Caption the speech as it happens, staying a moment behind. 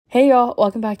Hey y'all,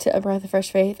 welcome back to A Breath of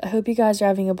Fresh Faith. I hope you guys are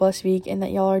having a blessed week and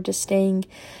that y'all are just staying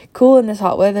cool in this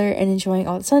hot weather and enjoying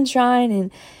all the sunshine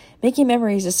and making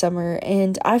memories this summer.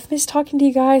 And I've missed talking to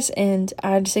you guys, and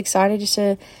I'm just excited just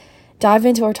to dive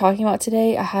into what we're talking about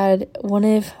today. I had one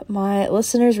of my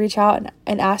listeners reach out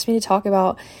and ask me to talk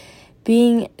about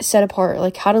being set apart,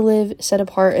 like how to live set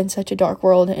apart in such a dark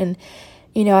world. And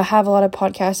I have a lot of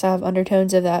podcasts that have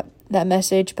undertones of that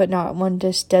message, but not one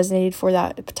just designated for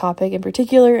that topic in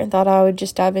particular, and thought I would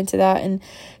just dive into that and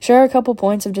share a couple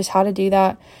points of just how to do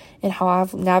that and how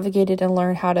I've navigated and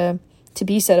learned how to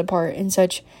be set apart in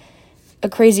such a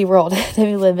crazy world that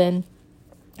we live in.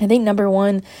 I think number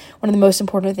one of the most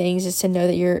important things is to know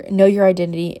that know your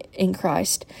identity in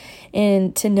Christ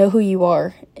and to know who you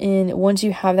are. And once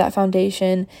you have that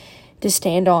foundation to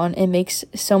stand on, it makes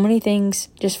so many things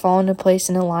just fall into place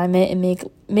in alignment and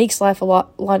makes life a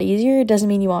lot easier. It doesn't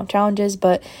mean you won't have challenges,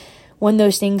 but when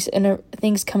those things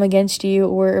come against you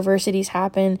or adversities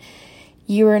happen,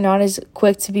 you are not as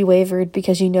quick to be wavered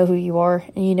because you know who you are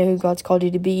and you know who God's called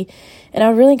you to be. And I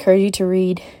would really encourage you to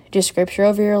read just scripture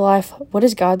over your life. Who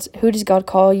does God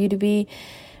call you to be?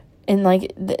 And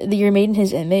you're made in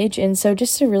his image. And so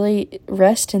just to really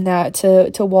rest in that,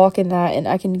 to walk in that. And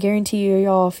I can guarantee you,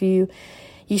 y'all, if you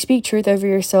speak truth over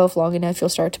yourself long enough, you'll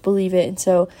start to believe it. And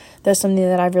so that's something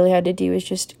that I've really had to do, is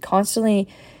just constantly,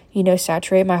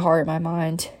 saturate my heart, my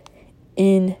mind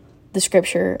in the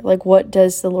scripture. Like, what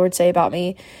does the Lord say about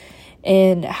me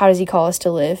and how does he call us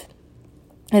to live?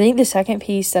 I think the second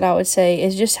piece that I would say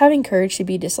is just having courage to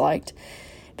be disliked.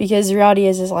 Because the reality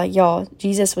is like, y'all,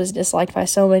 Jesus was disliked by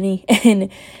so many, and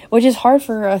which is hard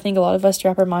for, I think, a lot of us to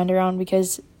wrap our mind around,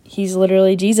 because he's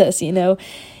literally Jesus,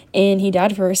 and he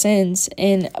died for our sins.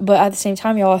 But at the same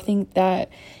time, y'all, I think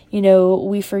that,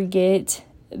 we forget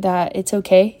that it's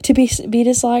okay to be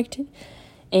disliked,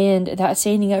 and that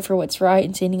standing up for what's right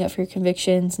and standing up for your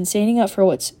convictions and standing up for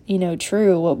what's,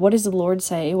 true. What does the Lord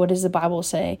say? What does the Bible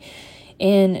say?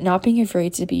 And not being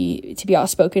afraid to be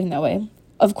outspoken in that way.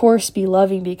 Of course, be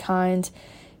loving, be kind,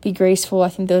 be graceful. I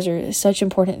think those are such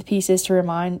important pieces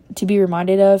to be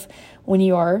reminded of when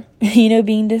you are,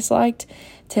 being disliked,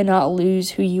 to not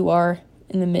lose who you are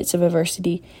in the midst of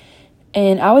adversity.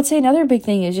 And I would say another big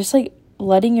thing is just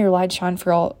letting your light shine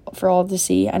for all to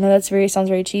see. I know sounds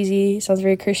very cheesy, sounds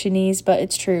very Christianese, but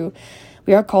it's true.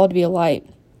 We are called to be a light.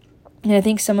 And I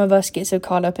think some of us get so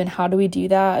caught up in how do we do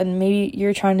that, and maybe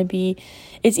you're trying to be,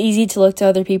 it's easy to look to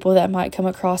other people that might come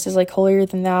across as holier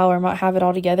than thou or might have it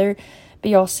all together, but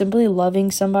y'all, simply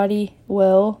loving somebody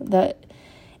well, that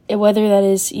whether that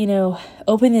is,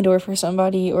 opening the door for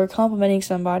somebody or complimenting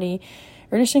somebody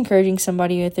or just encouraging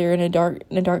somebody if they're in a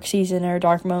dark season or a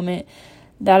dark moment,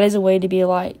 that is a way to be a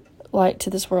light to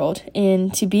this world,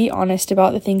 and to be honest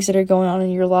about the things that are going on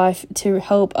in your life, to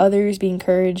help others be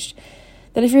encouraged.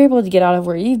 That if you're able to get out of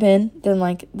where you've been, then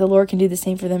the Lord can do the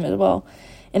same for them as well.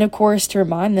 And of course, to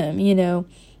remind them,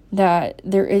 that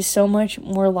there is so much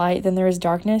more light than there is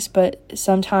darkness, but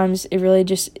sometimes it really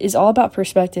just is all about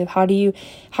perspective. How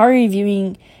are you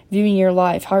viewing your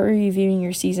life? How are you viewing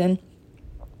your season?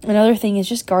 Another thing is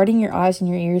just guarding your eyes and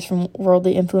your ears from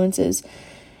worldly influences.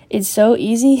 It's so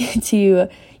easy to,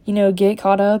 get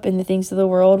caught up in the things of the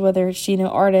world, whether it's,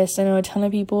 artists. I know a ton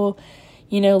of people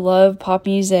love pop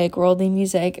music, worldly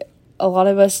music. A lot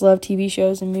of us love TV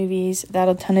shows and movies that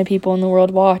a ton of people in the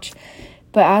world watch.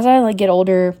 But as I get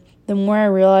older, the more I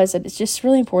realize that it's just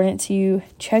really important to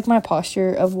check my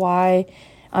posture of why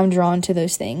I'm drawn to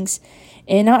those things.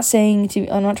 And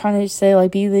I'm not trying to say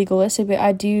be legalistic, but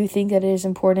I do think that it is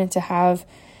important to have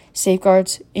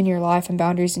safeguards in your life and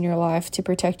boundaries in your life to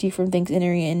protect you from things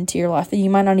entering into your life that you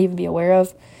might not even be aware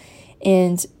of.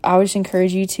 And I would just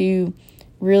encourage you to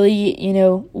really,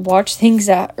 watch things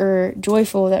that are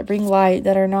joyful, that bring light,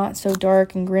 that are not so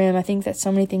dark and grim. I think that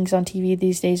so many things on TV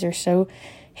these days are so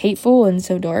hateful and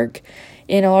so dark,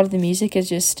 and a lot of the music is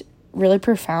just really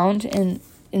profound.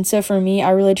 And so for me,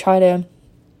 I really try to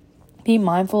be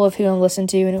mindful of who I listen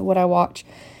to and what I watch.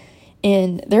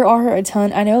 And there are a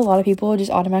ton, I know a lot of people just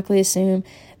automatically assume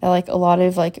that a lot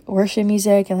of worship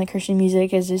music and Christian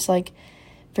music is just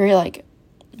very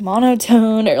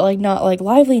monotone or not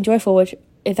lively and joyful, which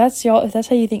if that's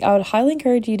how you think, I would highly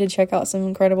encourage you to check out some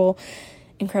incredible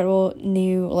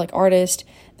new artists.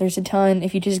 There's a ton.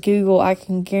 If you just Google, I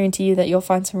can guarantee you that you'll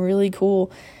find some really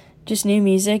cool just new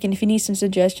music. And if you need some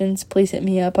suggestions, please hit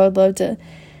me up. I would love to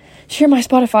share my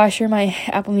Spotify, share my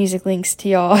Apple Music links to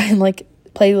y'all and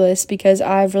playlists, because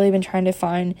I've really been trying to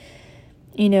find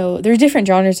there's different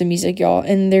genres of music, y'all,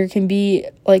 and there can be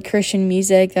like Christian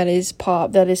music that is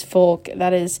pop, that is folk,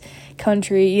 that is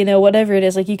country, whatever it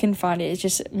is, like you can find it. It's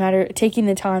just a matter of taking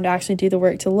the time to actually do the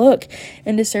work to look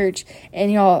and to search.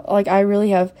 And y'all, like I really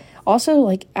have also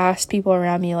like asked people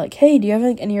around me, like, hey, do you have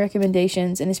like any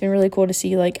recommendations? And it's been really cool to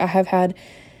see, like I have had,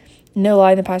 no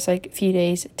lie, in the past like few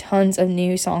days, tons of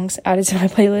new songs added to my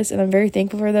playlist, and I'm very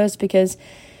thankful for those, because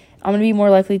I'm gonna be more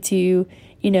likely to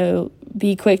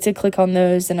be quick to click on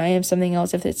those than I am something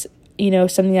else if it's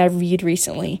something that I've read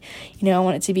recently. I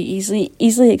want it to be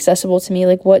easily accessible to me.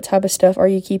 Like, what type of stuff are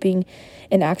you keeping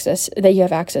in access that you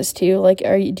have access to? Like,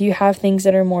 do you have things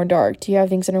that are more dark? Do you have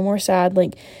things that are more sad?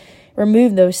 Like,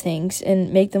 remove those things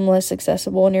and make them less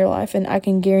accessible in your life, and I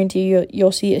can guarantee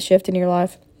you'll see a shift in your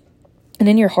life and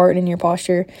in your heart and in your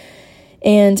posture.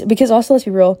 And because also, let's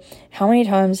be real, how many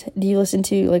times do you listen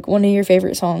to like one of your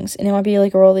favorite songs, and it might be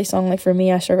like a worldly song? Like for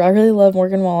me, I really love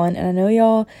Morgan Wallen, and I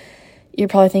know you're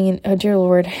probably thinking, oh dear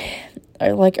Lord,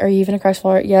 are you even a Christ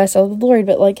follower? Yes, I love the Lord,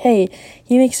 but like, hey,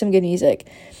 he makes some good music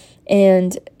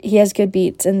and he has good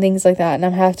beats and things like that, and I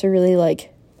have to really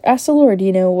like ask the Lord,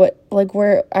 what, like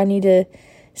where I need to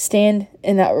stand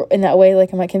in that way,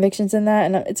 like my convictions in that.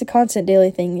 And it's a constant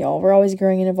daily thing, y'all. We're always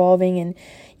growing and evolving, and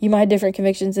you might have different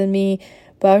convictions than me,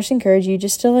 but I just encourage you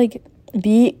just to like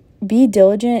be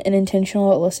diligent and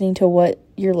intentional at listening to what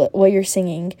you're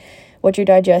singing, what you're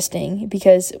digesting,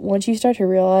 because once you start to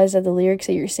realize that the lyrics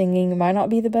that you're singing might not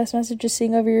be the best message to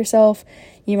sing over yourself,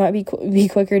 you might be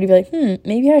quicker to be like,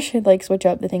 maybe I should like switch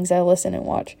up the things I listen and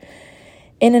watch.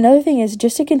 And another thing is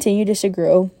just to continue just to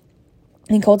grow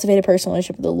and cultivate a personal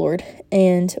relationship with the Lord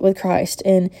and with Christ,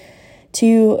 and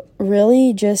to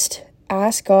really just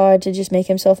ask God to just make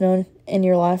himself known in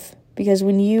your life. Because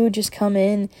when you just come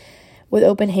in with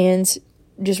open hands,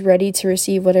 just ready to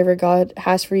receive whatever God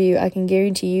has for you, I can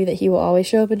guarantee you that he will always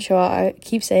show up and show out. I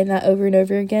keep saying that over and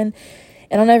over again,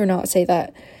 and I'll never not say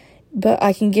that. But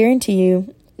I can guarantee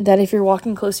you that if you're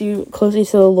walking closely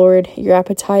to the Lord, your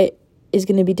appetite is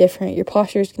going to be different. Your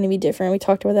posture is going to be different. We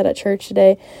talked about that at church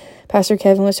today. Pastor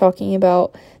Kevin was talking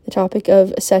about the topic of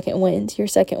your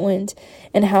second wind,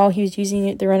 and how he was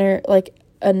using the runner, like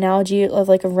analogy of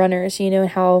like of runners, and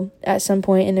how at some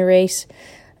point in the race,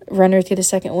 runners get a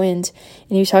second wind.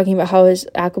 And he was talking about how it's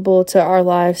applicable to our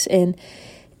lives. And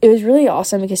it was really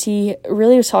awesome, because he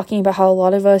really was talking about how a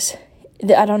lot of us,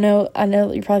 I know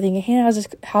you're probably thinking, hey,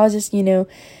 how is this, in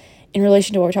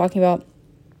relation to what we're talking about?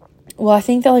 Well, I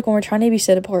think that like when we're trying to be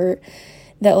set apart,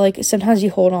 that like sometimes you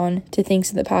hold on to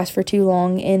things in the past for too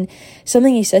long. And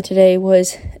something he said today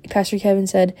was, Pastor Kevin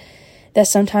said that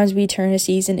sometimes we turn a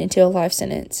season into a life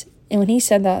sentence. And when he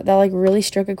said that like really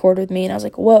struck a chord with me, and I was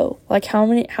like, whoa, like how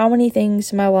many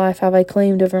things in my life have I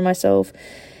claimed over myself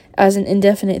as an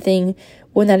indefinite thing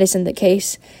when that isn't the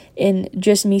case? And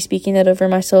just me speaking that over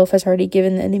myself has already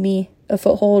given the enemy a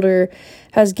foothold, or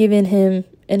has given him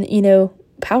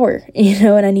power,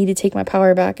 and I need to take my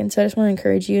power back. And so I just want to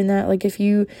encourage you in that, like if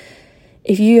you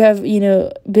have,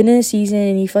 been in a season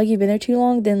and you feel like you've been there too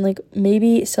long, then like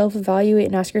maybe self-evaluate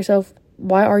and ask yourself,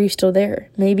 why are you still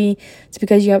there? Maybe it's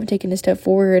because you haven't taken a step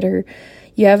forward, or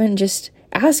you haven't just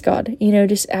asked God,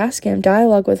 just ask him,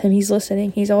 dialogue with him. He's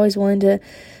listening. He's always willing to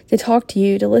talk to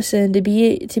you, to listen, to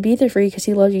be there for you, because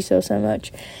he loves you so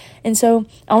much. And so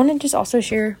I want to just also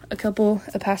share a couple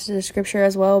of passages of scripture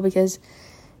as well, because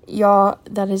y'all,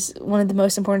 that is one of the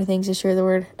most important things, to share the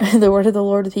word of the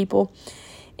Lord with people.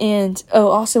 And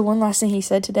also one last thing he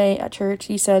said today at church,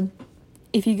 he said,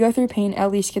 if you go through pain,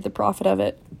 at least get the profit of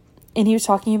it. And he was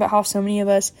talking about how so many of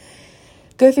us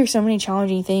go through so many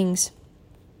challenging things,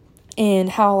 and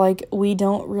how like we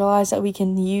don't realize that we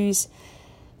can use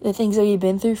the things that we've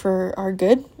been through for our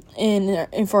good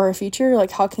and for our future.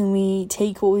 Like, how can we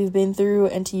take what we've been through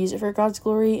and to use it for God's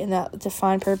glory, and that to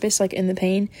find purpose like in the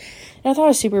pain. And I thought it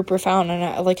was super profound, and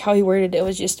I like how he worded it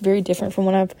was just very different from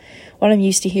what I'm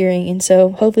used to hearing. And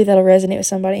so hopefully that'll resonate with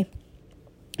somebody.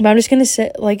 But I'm just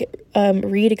gonna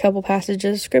read a couple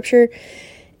passages of scripture,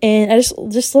 and I just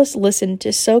let's listen,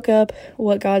 just soak up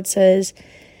what God says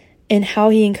and how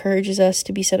he encourages us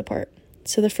to be set apart.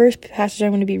 So the first passage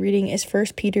I'm going to be reading is 1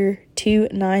 Peter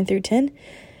 2:9-10.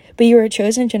 But you are a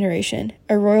chosen generation,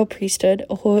 a royal priesthood,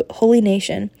 a holy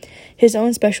nation, his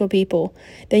own special people,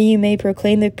 that you may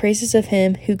proclaim the praises of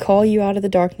him who called you out of the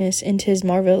darkness into his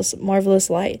marvelous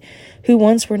light, who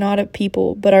once were not a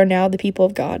people, but are now the people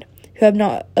of God, who have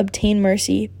not obtained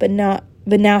mercy, but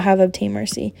now have obtained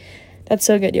mercy. That's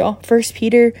so good, y'all. 1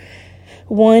 Peter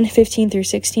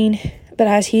 1:15-16. But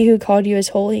as he who called you is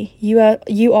holy,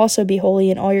 you also be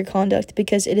holy in all your conduct,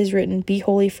 because it is written, be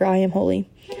holy, for I am holy.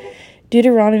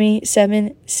 Deuteronomy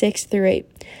 7:6-8.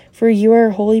 For you are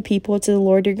a holy people to the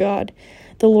Lord your God.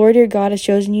 The Lord your God has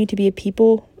chosen you to be a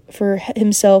people for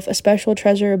himself, a special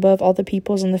treasure above all the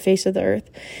peoples on the face of the earth.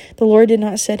 The Lord did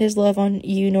not set his love on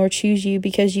you nor choose you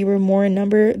because you were more in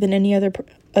number than any other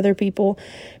people,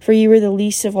 for you were the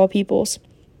least of all peoples.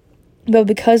 But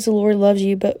because the Lord loves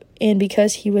you, and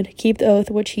because he would keep the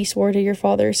oath which he swore to your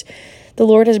fathers, the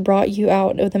Lord has brought you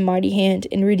out with a mighty hand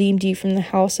and redeemed you from the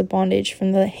house of bondage,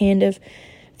 from the hand of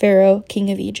Pharaoh, king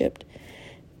of Egypt.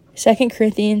 2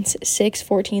 Corinthians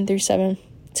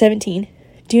 6:14-17.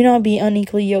 Do not be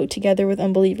unequally yoked together with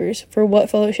unbelievers. For what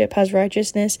fellowship has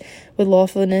righteousness with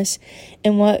lawfulness?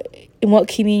 And what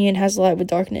communion has light with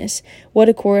darkness? What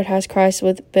accord has Christ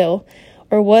with Baal?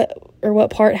 Or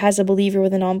what part has a believer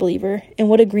with a non-believer? And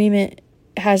what agreement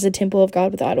has the temple of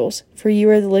God with idols? For you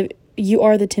are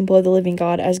the temple of the living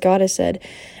God, as God has said,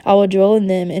 I will dwell in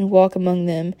them and walk among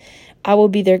them. I will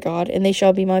be their God, and they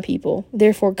shall be my people.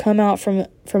 Therefore come out from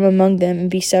among them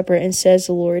and be separate, and says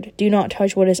the Lord, do not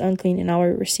touch what is unclean, and I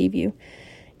will receive you.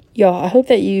 Y'all, I hope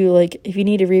that you, if you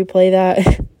need to replay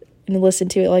that and listen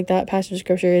to it like that, passage of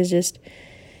scripture is just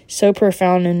so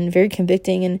profound and very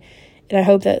convicting, and I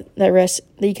hope that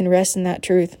you can rest in that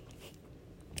truth.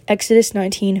 Exodus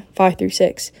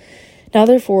 19:5-6. Now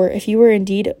therefore, if you will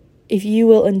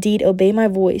indeed obey my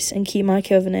voice and keep my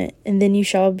covenant, and then you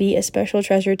shall be a special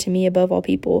treasure to me above all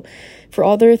people. For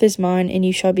all the earth is mine, and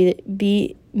you shall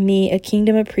be me a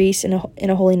kingdom of priests and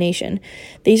a holy nation.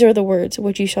 These are the words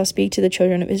which you shall speak to the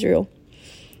children of Israel.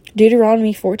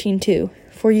 Deuteronomy 14:2.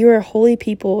 For you are a holy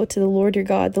people to the Lord your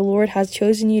God. The Lord has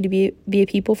chosen you to be a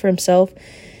people for himself,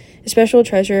 a special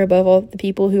treasure above all the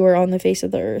people who are on the face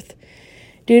of the earth.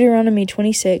 Deuteronomy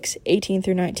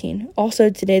 26:18-19. Also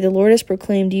today the Lord has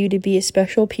proclaimed you to be a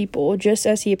special people, just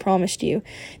as he had promised you,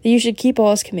 that you should keep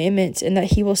all his commandments, and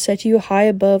that he will set you high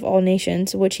above all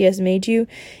nations, which he has made you,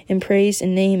 in praise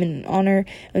and name and honor,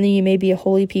 and that you may be a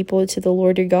holy people to the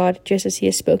Lord your God, just as he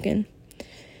has spoken.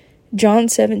 John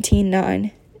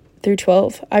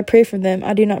 17:9-12. I pray for them.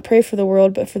 I do not pray for the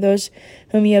world, but for those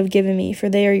whom you have given me, for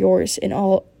they are yours, and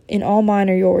all mine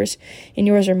are yours, and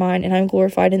yours are mine, and I am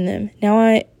glorified in them. Now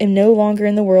I am no longer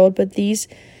in the world, but these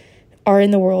are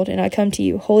in the world, and I come to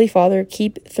you. Holy Father,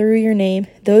 keep through your name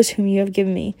those whom you have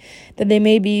given me, that they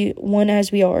may be one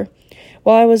as we are.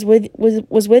 While I was with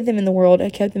them in the world, I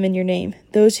kept them in your name.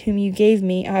 Those whom you gave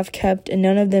me I have kept, and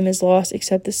none of them is lost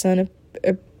except the son of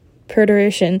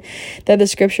perdition, that the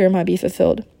scripture might be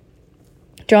fulfilled.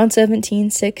 John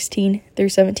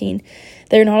 17:16-17.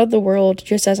 They are not of the world,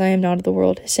 just as I am not of the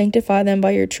world. Sanctify them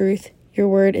by your truth. Your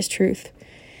word is truth.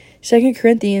 2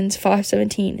 Corinthians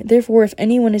 5:17. Therefore, if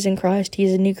anyone is in Christ, he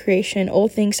is a new creation.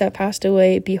 Old things have passed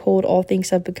away. Behold, all things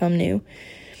have become new.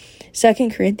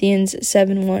 2 Corinthians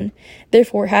 7:1.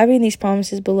 Therefore, having these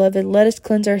promises, beloved, let us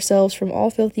cleanse ourselves from all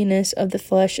filthiness of the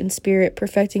flesh and spirit,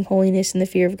 perfecting holiness in the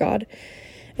fear of God.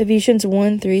 Ephesians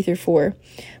 1:3-4.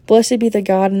 Blessed be the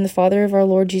God and the Father of our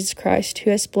Lord Jesus Christ, who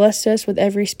has blessed us with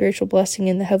every spiritual blessing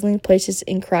in the heavenly places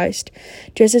in Christ,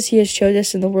 just as he has chosen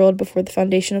us in the world before the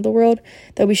foundation of the world,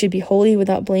 that we should be holy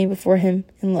without blame before him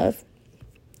in love.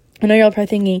 I know y'all are probably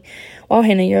thinking, wow,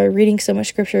 Hannah, you're reading so much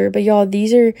scripture, but y'all,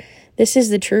 this is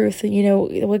the truth,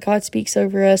 what God speaks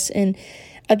over us, and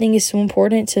I think it's so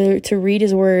important to read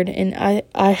his word, and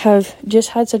I have just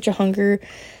had such a hunger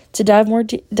to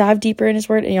dive deeper in his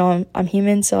word. And y'all, I'm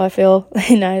human, so I feel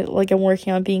and I'm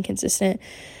working on being consistent.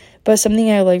 But something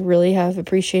I really have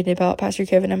appreciated about Pastor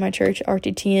Kevin at my church,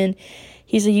 RTTN,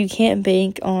 he's like, you can't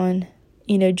bank on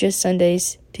just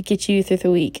Sundays to get you through the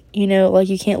week. You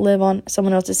can't live on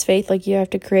someone else's faith. You have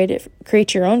to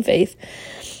create your own faith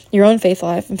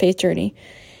life and faith journey.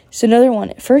 So another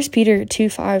one, 1 Peter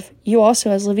 2:5, you also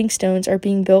as living stones are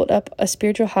being built up a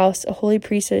spiritual house, a holy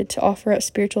priesthood, to offer up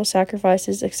spiritual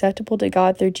sacrifices acceptable to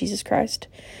God through Jesus Christ.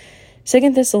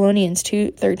 2 Thessalonians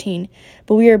 2:13,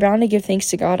 but we are bound to give thanks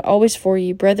to God always for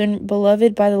you, brethren,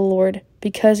 beloved by the Lord,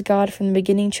 because God from the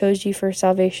beginning chose you for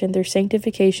salvation through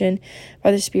sanctification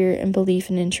by the Spirit and belief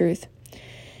and in truth.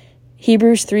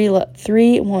 Hebrews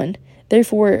 3:1,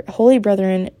 therefore, holy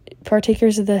brethren,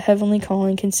 partakers of the heavenly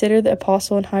calling, consider the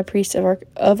apostle and high priest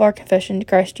of our confession,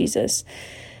 Christ Jesus.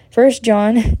 1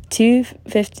 John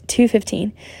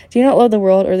 2:15. Do not love the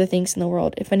world or the things in the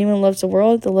world. If anyone loves the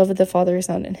world, the love of the Father is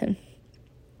not in him.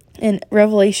 In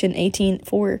Revelation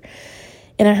 18:4.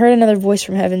 And I heard another voice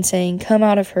from heaven saying, come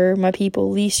out of her, my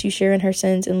people, lest you share in her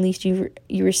sins, and lest you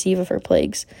receive of her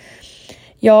plagues.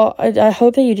 Y'all, I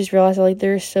hope that you just realize that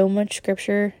there is so much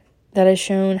scripture that has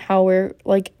shown how we're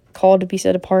called to be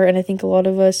set apart. And I think a lot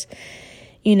of us,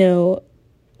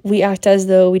 we act as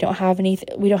though we don't have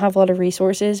a lot of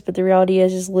resources, but the reality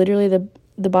is literally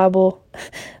the Bible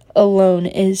alone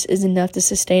is enough to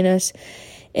sustain us.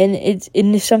 And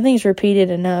if something's repeated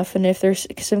enough, and if there's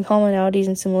some commonalities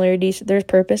and similarities, there's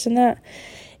purpose in that,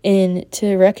 and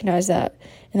to recognize that.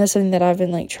 And that's something that I've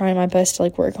been trying my best to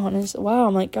work on, is wow,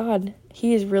 I'm God,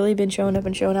 he has really been showing up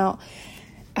and showing out.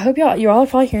 I hope you're all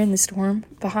probably hearing the storm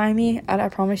behind me. I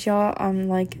promise y'all I'm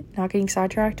not getting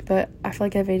sidetracked, but I feel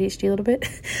like I have ADHD a little bit.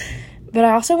 But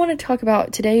I also want to talk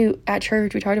about, today at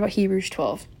church we talked about Hebrews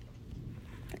 12,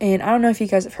 and I don't know if you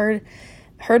guys have heard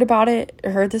about it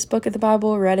or heard this book of the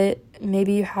Bible, read it.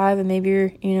 Maybe you have, and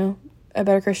maybe you're a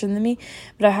better Christian than me,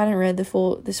 but I hadn't read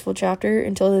this full chapter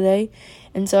until today,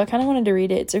 and so I kind of wanted to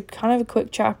read it. It's a kind of a quick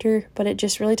chapter, but it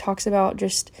just really talks about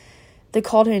just the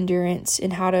call to endurance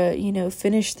and how to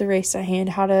finish the race at hand,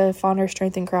 how to find our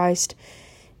strength in Christ,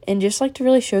 and just to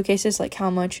really showcase us how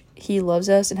much he loves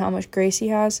us and how much grace he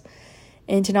has,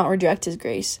 and to not reject his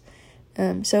grace.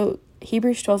 So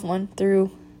Hebrews 12, 1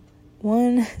 through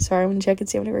 1, sorry, I'm going to check and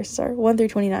see how many verses are, 1 through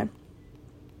 29.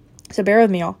 So bear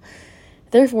with me, all.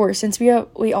 Therefore, since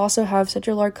we also have such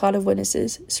a large cloud of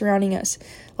witnesses surrounding us,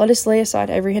 let us lay aside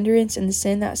every hindrance and the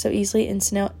sin that so easily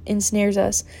ensnares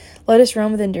us. Let us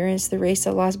run with endurance the race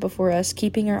that lies before us,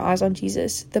 keeping our eyes on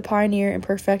Jesus, the pioneer and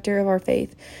perfecter of our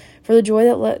faith. For the joy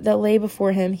that lay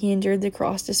before him, he endured the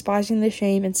cross, despising the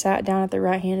shame, and sat down at the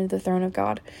right hand of the throne of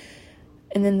God.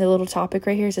 And then the little topic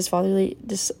right here says fatherly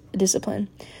discipline.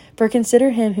 For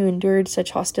consider him who endured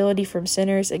such hostility from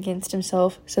sinners against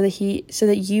himself, so that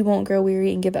you won't grow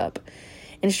weary and give up.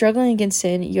 In struggling against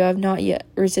sin, you have not yet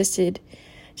resisted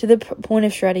to the point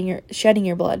of shedding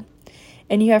your blood.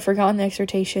 And you have forgotten the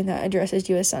exhortation that addresses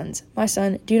you as sons. My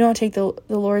son, do not take the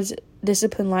Lord's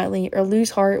discipline lightly, or lose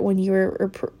heart when you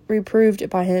are reproved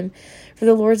by him. For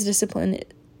the Lord's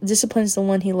disciplines the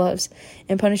one he loves,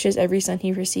 and punishes every son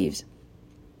he receives.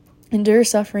 Endure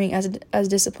suffering as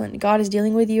discipline. God is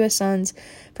dealing with you as sons.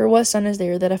 For what son is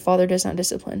there that a father does not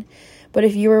discipline? But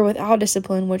if you are without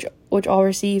discipline, which all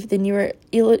receive, then you are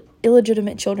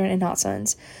illegitimate children and not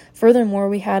sons. Furthermore,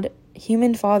 we had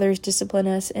human fathers discipline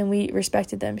us, and we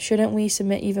respected them. Shouldn't we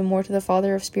submit even more to the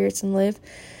Father of spirits and live?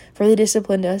 For they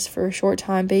disciplined us for a short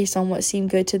time based on what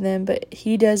seemed good to them, but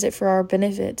he does it for our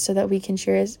benefit, so that we can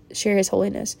share his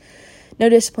holiness. No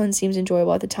discipline seems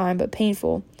enjoyable at the time, but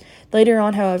painful. Later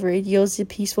on, however, it yields the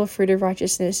peaceful fruit of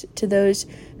righteousness to those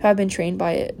who have been trained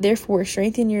by it. Therefore,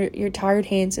 strengthen your tired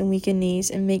hands and weakened knees,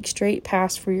 and make straight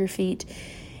paths for your feet,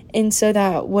 and so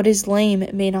that what is lame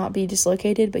may not be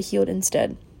dislocated, but healed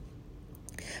instead.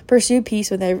 Pursue peace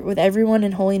with everyone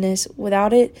in holiness.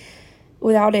 Without it,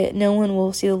 no one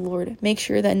will see the Lord. Make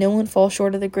sure that no one falls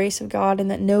short of the grace of God,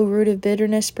 and that no root of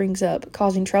bitterness springs up,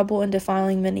 causing trouble and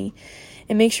defiling many.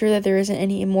 And make sure that there isn't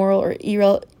any immoral or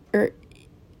irreverent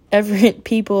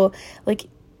people like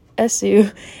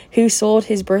Esau, who sold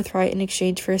his birthright in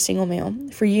exchange for a single male.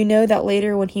 For you know that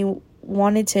later, when he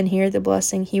wanted to inherit the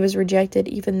blessing, he was rejected,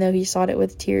 even though he sought it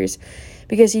with tears,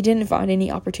 because he didn't find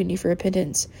any opportunity for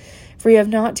repentance. For you have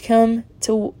not come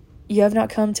to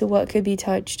what could be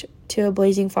touched, to a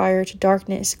blazing fire, to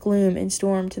darkness, gloom, and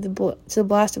storm, to the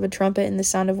blast of a trumpet and the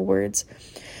sound of words.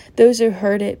 Those who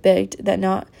heard it begged that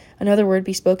not another word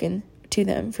be spoken to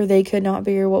them, for they could not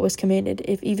bear what was commanded.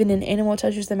 If even an animal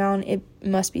touches the mountain, it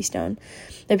must be stoned.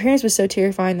 The appearance was so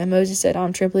terrifying that Moses said,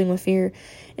 I'm trembling with fear.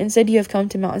 And said, you have come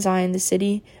to Mount Zion, the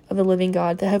city of the living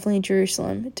God, the heavenly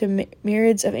Jerusalem, to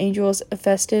myriads of angels, a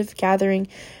festive gathering,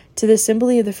 to the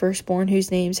assembly of the firstborn,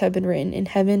 whose names have been written in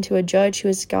heaven, to a judge who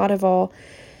is God of all,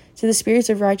 to the spirits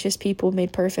of righteous people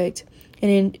made perfect,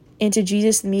 and to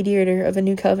Jesus, the mediator of a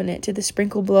new covenant, to the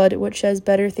sprinkled blood which says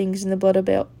better things than the blood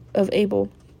of Abel.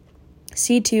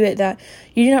 See to it that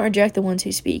you do not reject the ones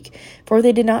who speak, for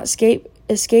they did not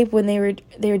escape when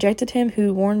they rejected him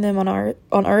who warned them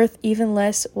on earth. Even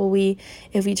less will we,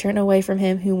 if we turn away from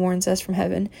him who warns us from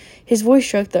heaven. His voice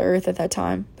shook the earth at that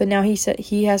time, but now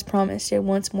he has promised, yet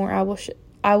once more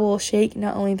I will shake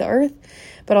not only the earth,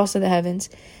 but also the heavens.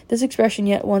 This expression,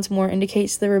 yet once more,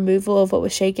 indicates the removal of what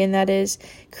was shaken, that is,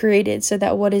 created, so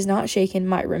that what is not shaken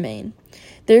might remain.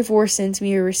 Therefore, since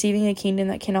we are receiving a kingdom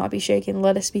that cannot be shaken,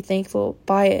 let us be thankful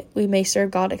by it. We may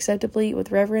serve God acceptably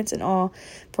with reverence and awe,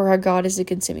 for our God is a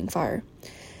consuming fire.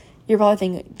 You're probably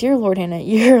thinking, dear Lord, Hannah,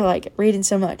 you're reading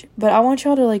so much. But I want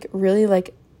y'all to really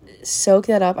soak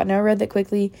that up. I know I read that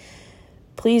quickly.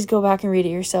 Please go back and read it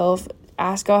yourself.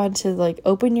 Ask God to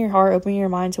open your heart, open your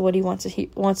mind to what he wants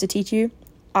to teach you.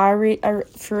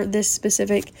 For this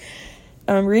specific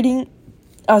reading,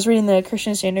 I was reading the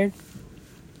Christian Standard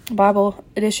Bible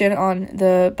edition on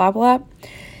the Bible app,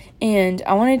 And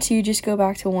I wanted to just go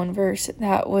back to one verse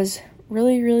that was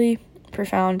really, really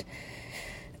profound.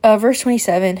 Verse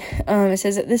 27, it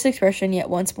says that this expression, yet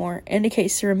once more,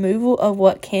 indicates the removal of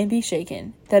what can be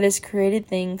shaken, that is, created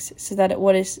things, so that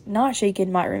what is not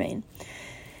shaken might remain.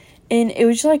 And it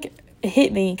was just like, it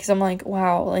hit me, because I'm like,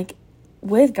 wow, like,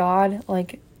 with God,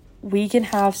 like, we can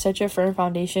have such a firm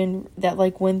foundation that,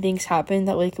 like, when things happen,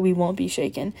 that, like, we won't be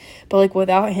shaken. But, like,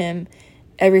 without him,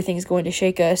 everything's going to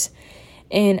shake us.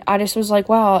 And I just was like,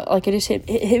 wow, like, it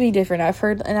hit me different. I've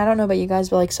heard, and I don't know about you guys,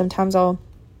 but, like, sometimes I'll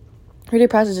read a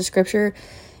passage of scripture,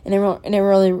 and it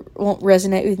really won't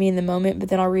resonate with me in the moment, but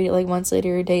then I'll read it, like, months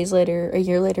later, days later, a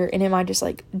year later, and it might just,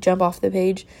 like, jump off the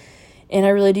page. And I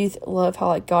really do love how,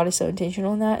 like, God is so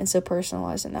intentional in that, and so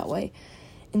personalized in that way.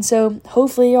 And so,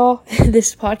 hopefully, y'all,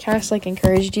 this podcast, like,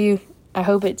 encouraged you. I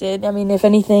hope it did. I mean, if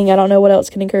anything, I don't know what else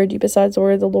can encourage you besides the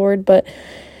word of the Lord, but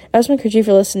I just want to encourage you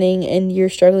for listening, and you're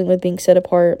struggling with being set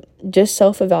apart. Just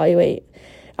self-evaluate.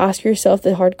 Ask yourself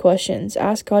the hard questions.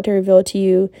 Ask God to reveal to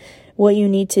you what you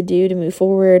need to do to move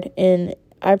forward, and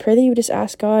I pray that you would just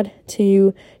ask God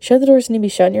to shut the doors that need to be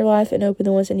shut in your life and open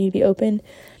the ones that need to be open.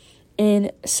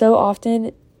 And so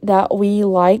often that we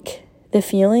like the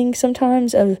feeling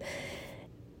sometimes of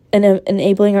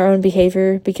enabling our own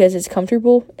behavior because it's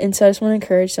comfortable. And so I just want to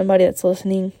encourage somebody that's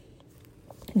listening,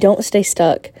 don't stay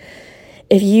stuck.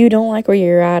 If you don't like where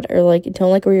you're at, or like don't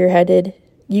like where you're headed,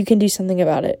 you can do something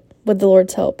about it with the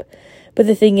Lord's help. But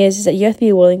the thing is that you have to be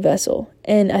a willing vessel.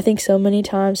 And I think so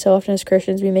often as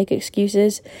Christians, we make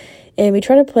excuses and we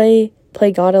try to play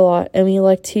God a lot, and we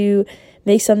like to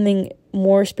make something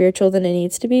more spiritual than it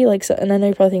needs to be. Like, so, and I know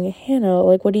you're probably thinking, Hannah,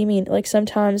 like, what do you mean? Like,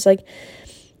 sometimes, like,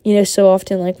 you know, so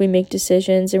often, like, we make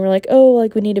decisions and we're like, oh,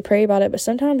 like, we need to pray about it. But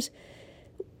sometimes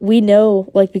we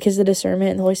know, like, because of the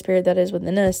discernment and the Holy Spirit that is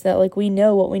within us, that, like, we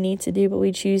know what we need to do, but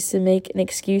we choose to make an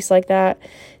excuse like that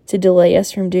to delay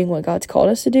us from doing what God's called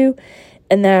us to do.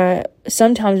 And that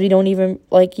sometimes we don't even,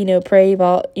 like, you know, pray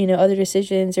about, you know, other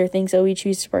decisions or things that we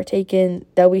choose to partake in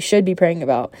that we should be praying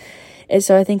about. And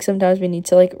so I think sometimes we need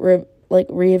to, like,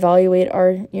 reevaluate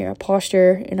our, you know,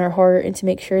 posture in our heart, and to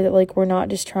make sure that, like, we're not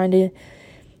just trying to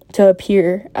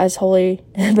appear as holy,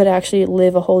 but actually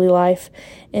live a holy life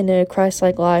and a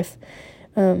Christ-like life.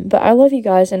 But I love you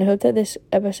guys, and I hope that this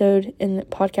episode and the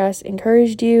podcast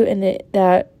encouraged you, and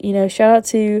that you know, shout out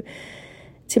to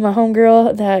my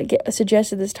homegirl that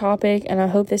suggested this topic, and I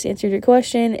hope this answered your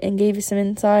question and gave you some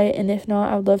insight. And if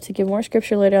not, I would love to give more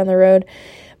scripture later on the road.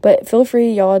 But feel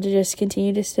free, y'all, to just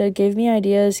continue to give me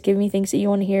ideas, give me things that you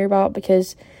want to hear about,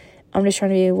 because I'm just trying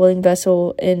to be a willing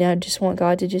vessel, and I just want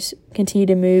God to just continue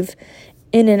to move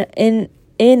in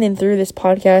and through this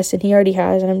podcast, and he already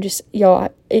has. And I'm just, y'all,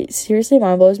 it seriously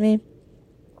mind blows me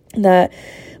that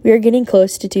we are getting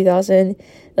close to 2,000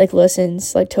 like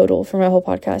listens, like, total for my whole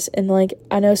podcast. And, like,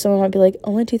 I know someone might be like,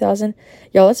 only 2,000?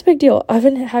 Y'all, that's a big deal. I've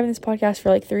been having this podcast for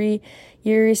like 3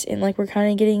 years, and, like, we're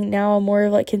kind of getting now a more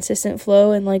of, like, consistent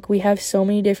flow, and, like, we have so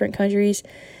many different countries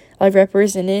I've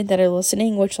represented that are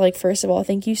listening, which, like, first of all,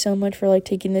 thank you so much for, like,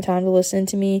 taking the time to listen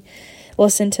to me,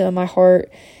 listen to my heart.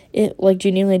 It, like,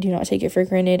 genuinely do not take it for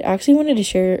granted. I actually wanted to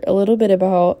share a little bit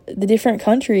about the different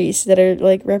countries that are,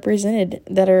 like, represented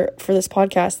that are for this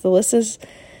podcast. The list is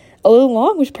a little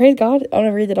long, which, praise God. I want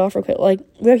to read that off real quick. Like,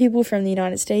 we have people from the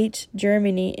United States,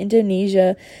 Germany,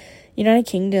 Indonesia, United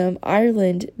Kingdom,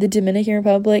 Ireland, the Dominican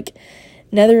Republic,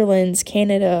 Netherlands,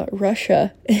 Canada,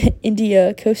 Russia,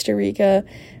 India, Costa Rica,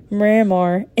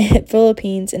 Myanmar,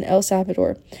 Philippines, and El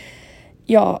Salvador.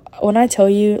 Y'all, when I tell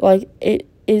you, like,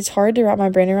 it's hard to wrap my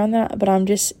brain around that, but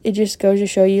it just goes to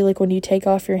show you, like, when you take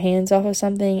off your hands off of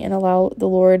something and allow the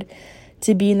Lord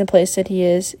to be in the place that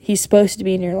he's supposed to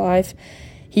be in your life,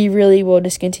 he really will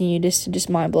just continue to just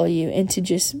mind blow you, and to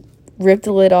just rip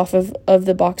the lid off of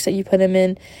the box that you put him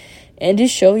in, and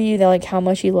just show you that, like, how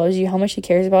much he loves you, how much he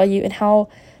cares about you, and how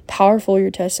powerful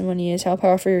your testimony is, how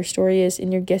powerful your story is,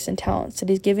 and your gifts and talents that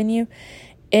he's given you,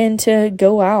 and to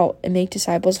go out and make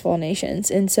disciples of all nations.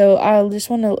 And so I just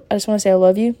want to say I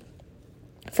love you.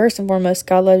 First and foremost,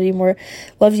 God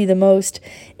loves you the most.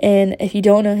 And if you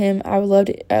don't know him, I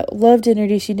would love to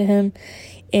introduce you to him.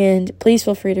 And please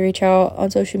feel free to reach out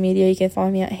on social media. You can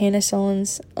find me at Hannah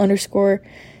 _Sullins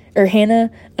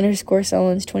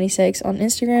 _Sullins26 on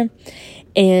Instagram.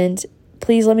 And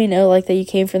please let me know, like, that you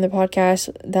came from the podcast,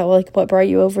 that, like, what brought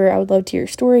you over. I would love to hear your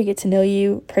story, get to know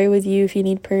you, pray with you if you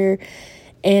need prayer.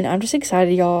 And I'm just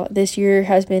excited, y'all. This year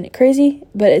has been crazy,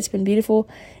 but it's been beautiful,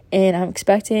 and I'm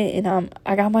expectant, and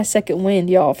I got my second wind,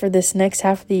 y'all, for this next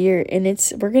half of the year. And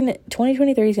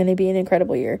 2023 is going to be an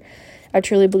incredible year. I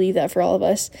truly believe that for all of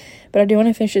us. But I do want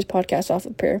to finish this podcast off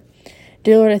with prayer.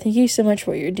 Dear Lord, I thank you so much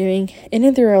for what you're doing in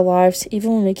and through our lives,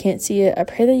 even when we can't see it. I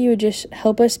pray that you would just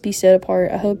help us be set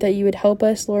apart. I hope that you would help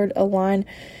us, Lord, align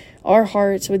our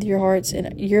hearts with your hearts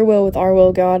and your will with our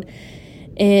will, God.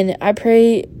 And I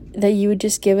pray that you would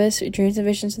just give us dreams and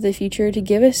visions of the future, to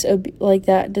give us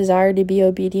that desire to be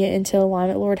obedient and to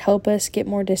alignment. Lord, help us get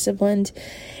more disciplined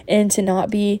and to not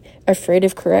be afraid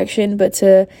of correction, but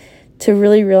to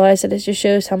really realize that it just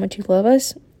shows how much you love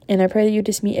us. And I pray that you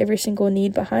just meet every single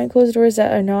need behind closed doors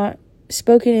that are not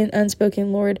spoken and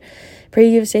unspoken, Lord. Pray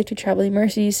you give us safety, traveling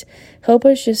mercies. Help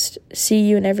us just see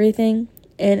you in everything.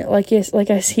 And like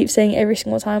I keep saying every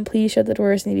single time, please shut the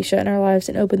doors that need to be shut in our lives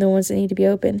and open the ones that need to be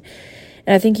open.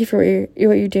 And I thank you for what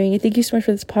you're doing. And thank you so much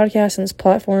for this podcast and this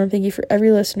platform. Thank you for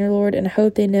every listener, Lord. And I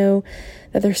hope they know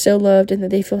that they're so loved and that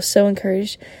they feel so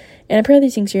encouraged. And I pray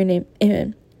these things in your name.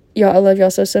 Amen. Y'all, I love y'all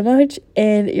so much.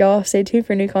 And y'all stay tuned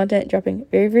for new content dropping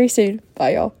very, very soon.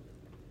 Bye, y'all.